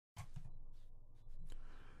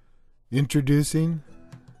Introducing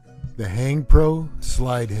the HangPro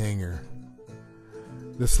SlideHanger.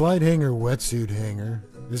 The SlideHanger Wetsuit hanger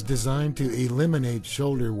is designed to eliminate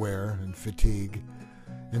shoulder wear and fatigue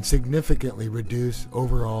and significantly reduce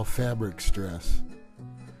overall fabric stress.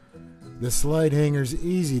 The SlideHanger is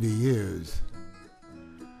easy to use.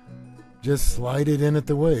 Just slide it in at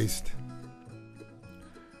the waist.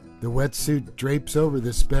 The wetsuit drapes over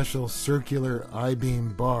the special circular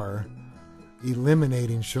I-beam bar,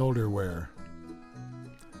 eliminating shoulder wear.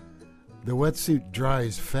 The wetsuit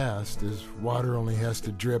dries fast as water only has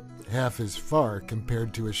to drip half as far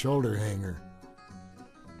compared to a shoulder hanger.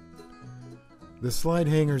 The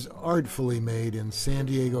SlideHanger is artfully made in San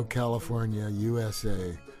Diego, California,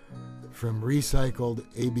 USA, from recycled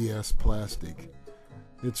ABS plastic.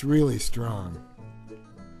 It's really strong.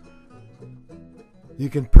 You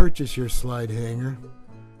can purchase your SlideHanger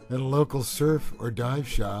at a local surf or dive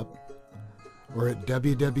shop or at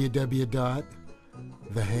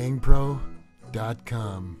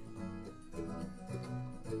www.thehangpro.com.